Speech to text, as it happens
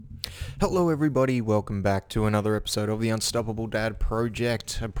Hello everybody, welcome back to another episode of the Unstoppable Dad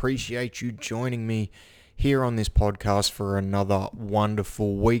Project. Appreciate you joining me here on this podcast for another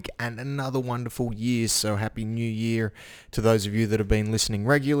wonderful week and another wonderful year. So happy new year to those of you that have been listening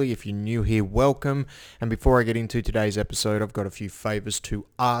regularly. If you're new here, welcome. And before I get into today's episode, I've got a few favors to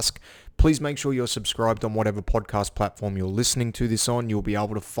ask. Please make sure you're subscribed on whatever podcast platform you're listening to this on. You'll be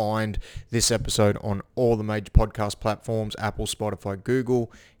able to find this episode on all the major podcast platforms, Apple, Spotify,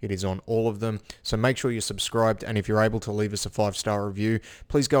 Google. It is on all of them. So make sure you're subscribed. And if you're able to leave us a 5-star review,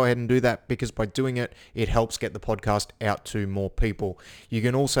 please go ahead and do that, because by doing it, it helps get the podcast out to more people. You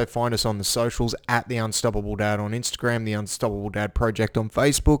can also find us on the socials at The Unstoppable Dad on Instagram, The Unstoppable Dad Project on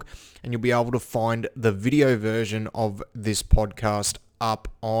Facebook, and you'll be able to find the video version of this podcast up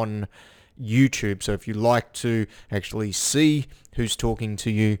on YouTube. So if you like to actually see who's talking to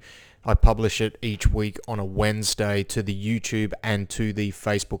you, I publish it each week on a Wednesday to the YouTube and to the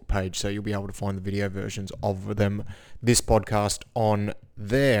Facebook page. So you'll be able to find the video versions of this podcast on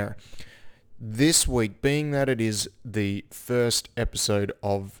there. This week, being that it is the first episode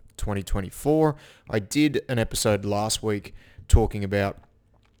of 2024, I did an episode last week talking about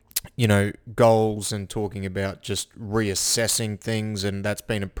goals and talking about just reassessing things, and that's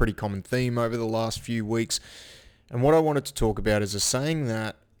been a pretty common theme over the last few weeks. And what I wanted to talk about is a saying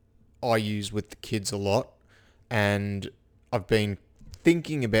that I use with the kids a lot, and I've been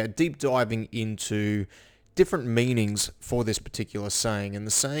thinking about deep diving into different meanings for this particular saying, and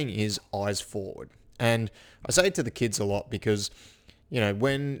the saying is eyes forward. And I say it to the kids a lot because,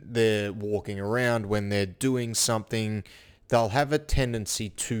 when they're walking around, when they're doing something, they'll have a tendency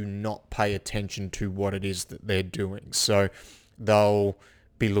to not pay attention to what it is that they're doing. So they'll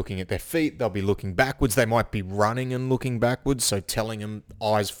be looking at their feet, they'll be looking backwards, they might be running and looking backwards. So telling them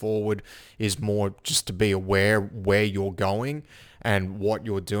eyes forward is more just to be aware where you're going and what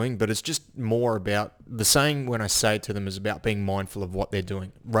you're doing. But it's just more about, the saying when I say it to them is about being mindful of what they're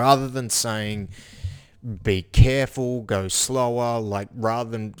doing, rather than saying be careful, go slower, rather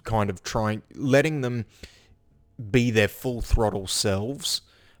than kind of letting them be their full throttle selves,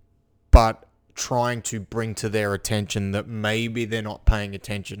 but trying to bring to their attention that maybe they're not paying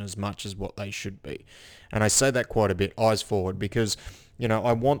attention as much as what they should be. And I say that quite a bit, eyes forward, because,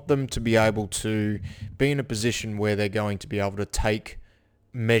 I want them to be able to be in a position where they're going to be able to take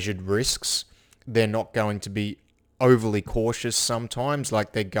measured risks. They're not going to be overly cautious sometimes,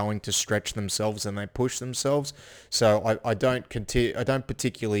 like they're going to stretch themselves and they push themselves. So I don't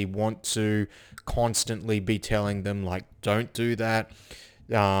particularly want to constantly be telling them don't do that.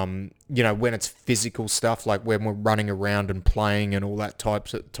 When it's physical stuff, like when we're running around and playing and all that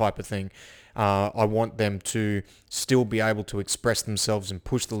type of thing, I want them to still be able to express themselves and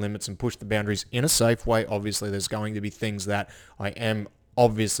push the limits and push the boundaries in a safe way. Obviously, there's going to be things that I am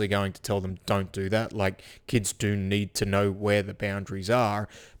obviously going to tell them don't do that. Like, kids do need to know where the boundaries are,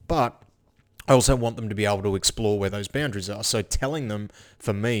 but I also want them to be able to explore where those boundaries are. So telling them,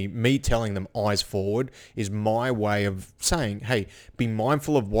 for me telling them eyes forward is my way of saying, hey, be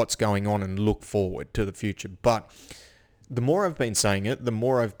mindful of what's going on and look forward to the future. But the more I've been saying it, the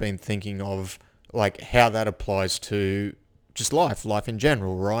more I've been thinking of how that applies to just life in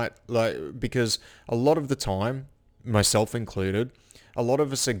general, right? Because a lot of the time, myself included, a lot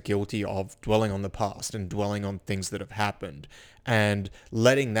of us are guilty of dwelling on the past and dwelling on things that have happened and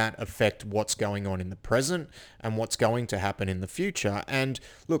letting that affect what's going on in the present and what's going to happen in the future. And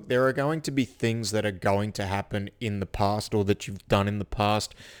look, there are going to be things that are going to happen in the past or that you've done in the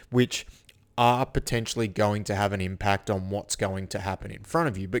past which are potentially going to have an impact on what's going to happen in front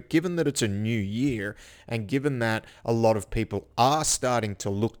of you. But given that it's a new year, and given that a lot of people are starting to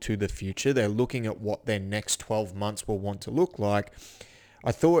look to the future, they're looking at what their next 12 months will want to look like,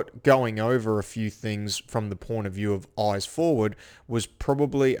 I thought going over a few things from the point of view of eyes forward was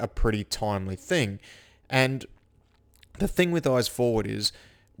probably a pretty timely thing. And the thing with eyes forward is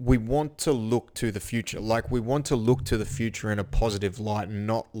we want to look to the future. We want to look to the future in a positive light and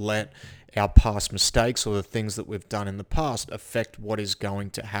not let our past mistakes or the things that we've done in the past affect what is going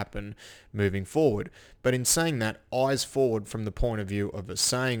to happen moving forward. But in saying that, eyes forward from the point of view of a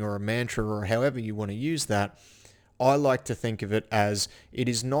saying or a mantra or however you want to use that, I like to think of it as it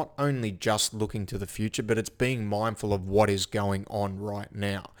is not only just looking to the future, but it's being mindful of what is going on right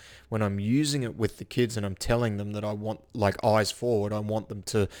now. When I'm using it with the kids and I'm telling them that I want eyes forward, I want them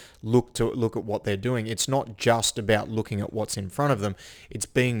to look at what they're doing. It's not just about looking at what's in front of them. It's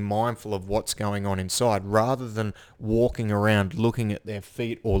being mindful of what's going on inside, rather than walking around looking at their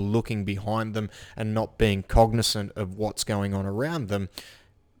feet or looking behind them and not being cognizant of what's going on around them.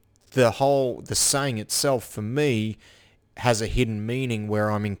 The saying itself for me has a hidden meaning where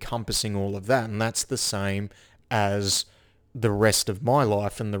I'm encompassing all of that. And that's the same as the rest of my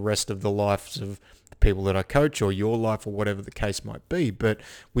life and the rest of the lives of the people that I coach, or your life, or whatever the case might be. But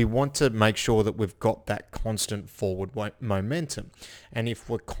we want to make sure that we've got that constant forward momentum. And if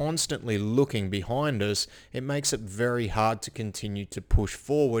we're constantly looking behind us, it makes it very hard to continue to push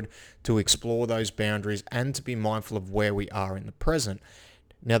forward, to explore those boundaries, and to be mindful of where we are in the present.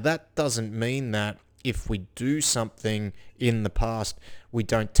 Now, that doesn't mean that if we do something in the past, we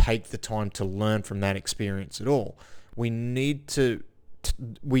don't take the time to learn from that experience at all. We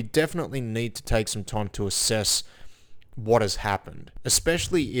definitely need to take some time to assess what has happened,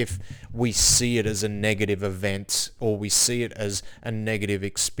 especially if we see it as a negative event or we see it as a negative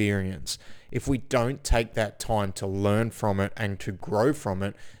experience. If we don't take that time to learn from it and to grow from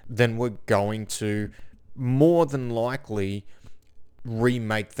it, then we're going to more than likely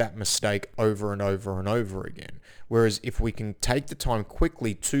remake that mistake over and over and over again. Whereas if we can take the time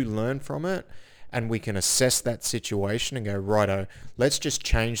quickly to learn from it, and we can assess that situation and go, righto, let's just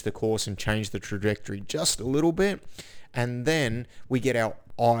change the course and change the trajectory just a little bit, and then we get our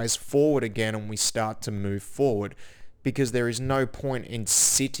eyes forward again and we start to move forward. Because there is no point in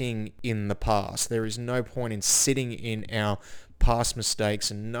sitting in the past. There is no point in sitting in our past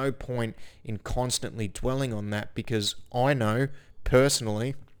mistakes, and no point in constantly dwelling on that, because I know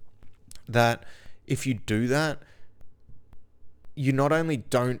personally that if you do that, you not only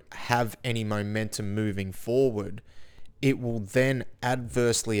don't have any momentum moving forward, it will then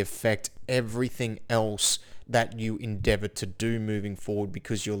adversely affect everything else that you endeavor to do moving forward,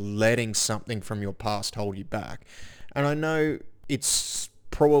 because you're letting something from your past hold you back. And I know it's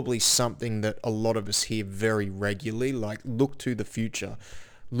probably something that a lot of us hear very regularly, like look to the future.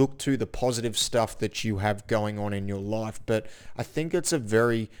 Look to the positive stuff that you have going on in your life. But I think it's a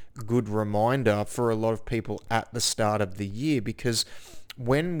very good reminder for a lot of people at the start of the year, because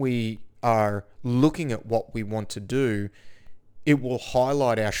when we are looking at what we want to do, it will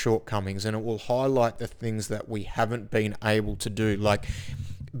highlight our shortcomings and it will highlight the things that we haven't been able to do. Like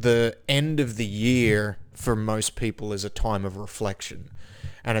the end of the year for most people is a time of reflection,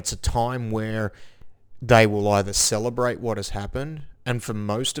 and it's a time where they will either celebrate what has happened. And for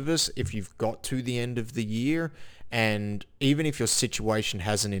most of us, if you've got to the end of the year, and even if your situation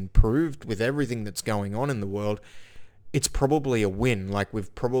hasn't improved with everything that's going on in the world, it's probably a win. Like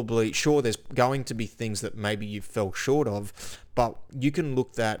sure, there's going to be things that maybe you fell short of, but you can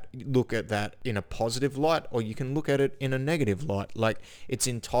look at that in a positive light, or you can look at it in a negative light. Like it's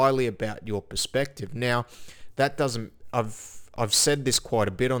entirely about your perspective. Now, that doesn't, I've said this quite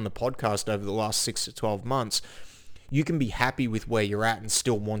a bit on the podcast over the last 6 to 12 months. You can be happy with where you're at and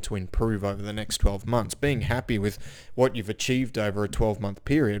still want to improve over the next 12 months. Being happy with what you've achieved over a 12-month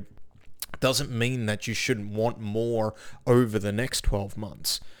period doesn't mean that you shouldn't want more over the next 12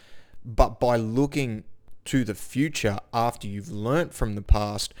 months. But by looking to the future after you've learnt from the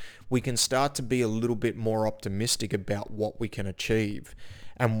past, we can start to be a little bit more optimistic about what we can achieve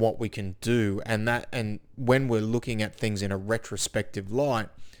and what we can do. And when we're looking at things in a retrospective light,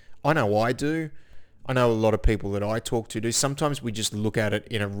 I know I do. I know a lot of people that I talk to do. Sometimes we just look at it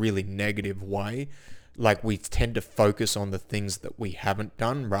in a really negative way. Like we tend to focus on the things that we haven't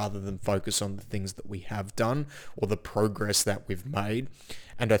done rather than focus on the things that we have done or the progress that we've made.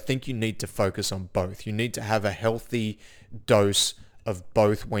 And I think you need to focus on both. You need to have a healthy dose of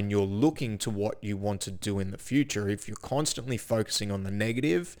both when you're looking to what you want to do in the future. If you're constantly focusing on the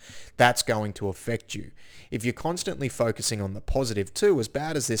negative, that's going to affect you. If you're constantly focusing on the positive too, as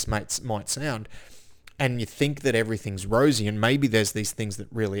bad as this might sound, and you think that everything's rosy and maybe there's these things that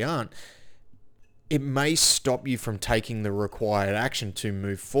really aren't, it may stop you from taking the required action to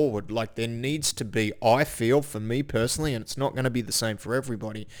move forward. Like there needs to be, I feel for me personally, and it's not going to be the same for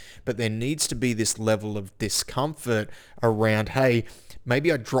everybody, but there needs to be this level of discomfort around, hey,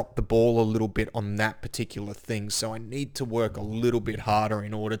 maybe I dropped the ball a little bit on that particular thing, so I need to work a little bit harder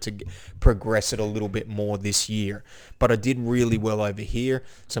in order to progress it a little bit more this year. But I did really well over here,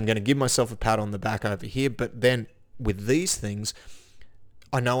 so I'm going to give myself a pat on the back over here. But then with these things,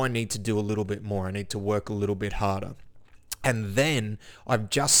 I know I need to do a little bit more. I need to work a little bit harder. And then I've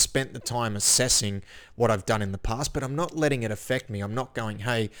just spent the time assessing what I've done in the past, but I'm not letting it affect me. I'm not going,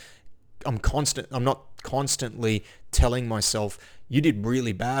 hey, I'm not constantly telling myself, you did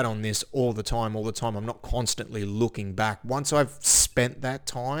really bad on this all the time. I'm not constantly looking back. Once I've spent that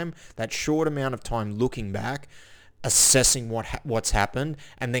time, that short amount of time looking back, assessing what's happened,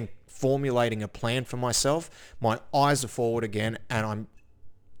 and then formulating a plan for myself, my eyes are forward again, and I'm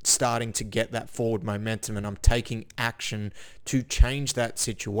starting to get that forward momentum, and I'm taking action to change that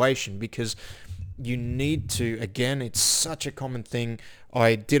situation. Because you need to, again, it's such a common thing.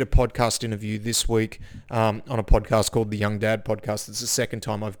 I did a podcast interview this week on a podcast called the Young Dad Podcast. It's the second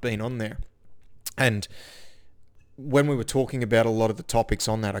time I've been on there. And when we were talking about a lot of the topics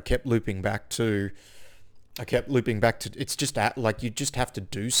on that, I kept looping back to it's just like, you just have to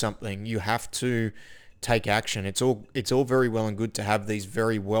do something. You have to take action. It's all very well and good to have these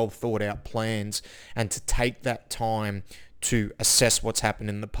very well thought out plans and to take that time to assess what's happened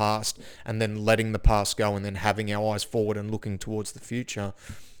in the past and then letting the past go and then having our eyes forward and looking towards the future.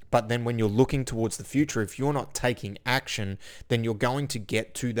 But then when you're looking towards the future, if you're not taking action, then you're going to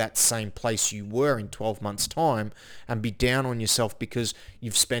get to that same place you were in 12 months' time and be down on yourself because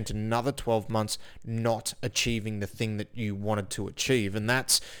you've spent another 12 months not achieving the thing that you wanted to achieve. And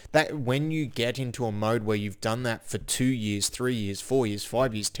that's that when you get into a mode where you've done that for 2 years, 3 years, 4 years,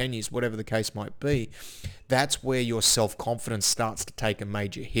 5 years, 10 years, whatever the case might be, that's where your self-confidence starts to take a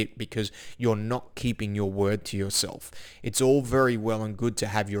major hit because you're not keeping your word to yourself. It's all very well and good to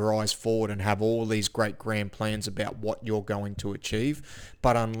have your eyes forward and have all these great grand plans about what you're going to achieve,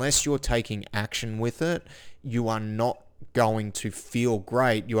 but unless you're taking action with it, you are not going to feel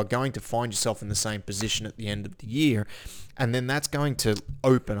great. You are going to find yourself in the same position at the end of the year, and then that's going to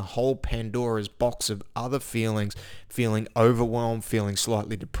open a whole Pandora's box of other feelings, feeling overwhelmed, feeling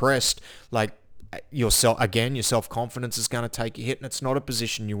slightly depressed, like your self-confidence is going to take a hit, and it's not a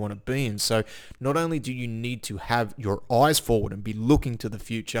position you want to be in. So not only do you need to have your eyes forward and be looking to the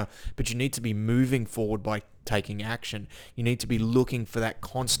future, but you need to be moving forward by taking action. You need to be looking for that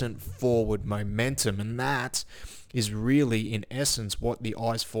constant forward momentum, and that is really, in essence, what the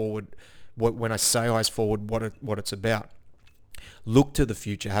eyes forward, when I say eyes forward, what it's about. Look to the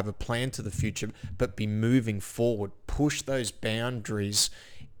future, have a plan to the future, but be moving forward. Push those boundaries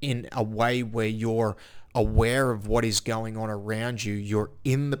in a way where you're aware of what is going on around you. You're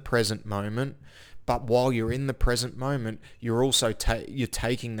in the present moment, but while you're in the present moment, you're also you're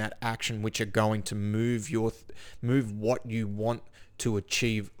taking that action which are going to move what you want to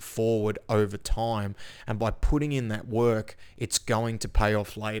achieve forward over time. And by putting in that work, it's going to pay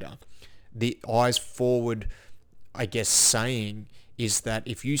off later. The eyes forward, I guess, saying is that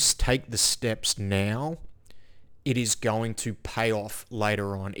if you take the steps now, it is going to pay off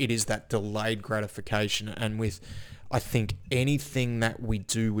later on. It is that delayed gratification. And with, I think, anything that we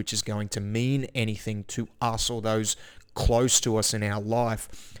do which is going to mean anything to us or those close to us in our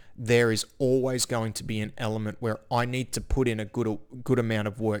life, there is always going to be an element where I need to put in a good amount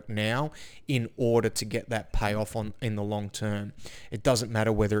of work now in order to get that payoff in the long term. It doesn't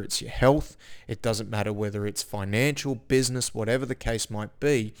matter whether it's your health, it doesn't matter whether it's financial, business, whatever the case might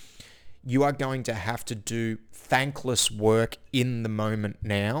be. You are going to have to do thankless work in the moment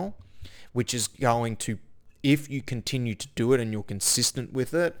now, which is going to, if you continue to do it and you're consistent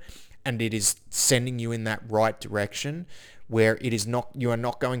with it, and it is sending you in that right direction, where it is not, you are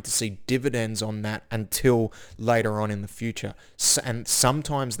not going to see dividends on that until later on in the future. And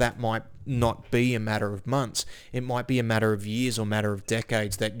sometimes that might not be a matter of months. It might be a matter of years or matter of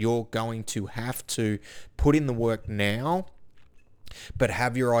decades that you're going to have to put in the work now, but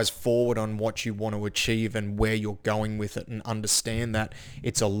have your eyes forward on what you want to achieve and where you're going with it, and understand that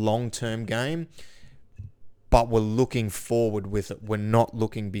it's a long-term game, but we're looking forward with it. We're not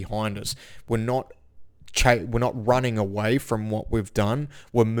looking behind us. We're not running away from what we've done.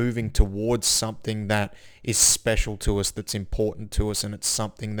 We're moving towards something that is special to us, that's important to us, and it's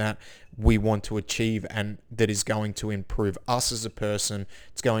something that we want to achieve and that is going to improve us as a person.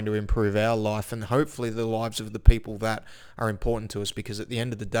 It's going to improve our life and hopefully the lives of the people that are important to us, because at the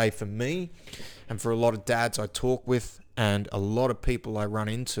end of the day, for me and for a lot of dads I talk with and a lot of people I run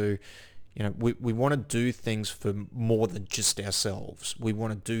into, you know, we want to do things for more than just ourselves. We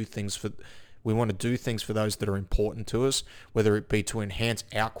want to do things for those that are important to us, whether it be to enhance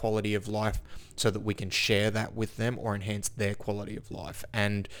our quality of life so that we can share that with them, or enhance their quality of life.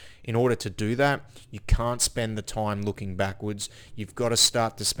 And in order to do that, you can't spend the time looking backwards. You've got to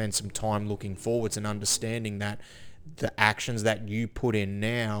start to spend some time looking forwards and understanding that the actions that you put in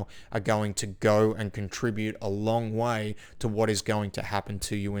now are going to go and contribute a long way to what is going to happen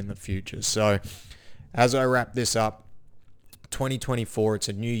to you in the future. So as I wrap this up, 2024, it's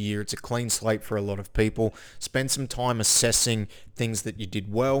a new year, it's a clean slate for a lot of people. Spend some time assessing things that you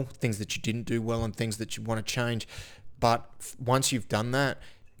did well, things that you didn't do well, and things that you want to change. But once you've done that,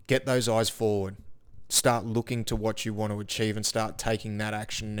 get those eyes forward. Start looking to what you want to achieve and start taking that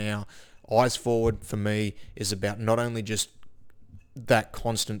action now. Eyes forward for me is about not only just that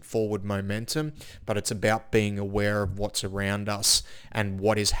constant forward momentum, but it's about being aware of what's around us and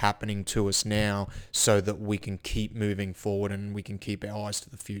what is happening to us now so that we can keep moving forward and we can keep our eyes to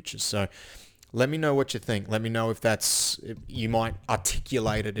the future. So Let me know what you think. Let me know if you might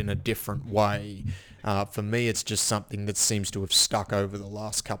articulate it in a different way. For me, it's just something that seems to have stuck over the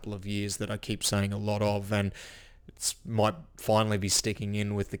last couple of years that I keep saying a lot of, and it might finally be sticking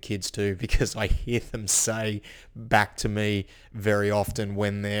in with the kids too, because I hear them say back to me very often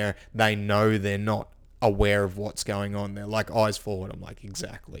when they know they're not aware of what's going on. They're like, eyes forward. I'm like,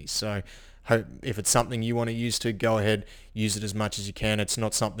 exactly. So hope if it's something you want to use to, go ahead, use it as much as you can. It's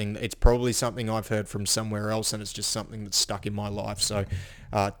probably something I've heard from somewhere else, and it's just something that's stuck in my life. So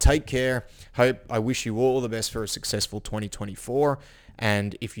take care. I wish you all the best for a successful 2024.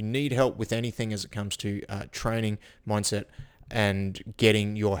 And if you need help with anything as it comes to training, mindset, and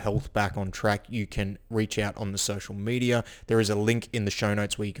getting your health back on track, you can reach out on the social media. There is a link in the show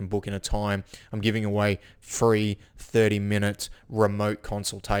notes where you can book in a time. I'm giving away free 30-minute remote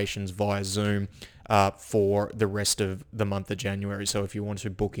consultations via Zoom for the rest of the month of January. So if you want to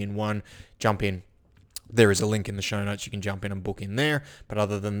book in one, jump in. There is a link in the show notes. You can jump in and book in there. But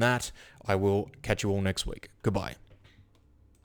other than that, I will catch you all next week. Goodbye.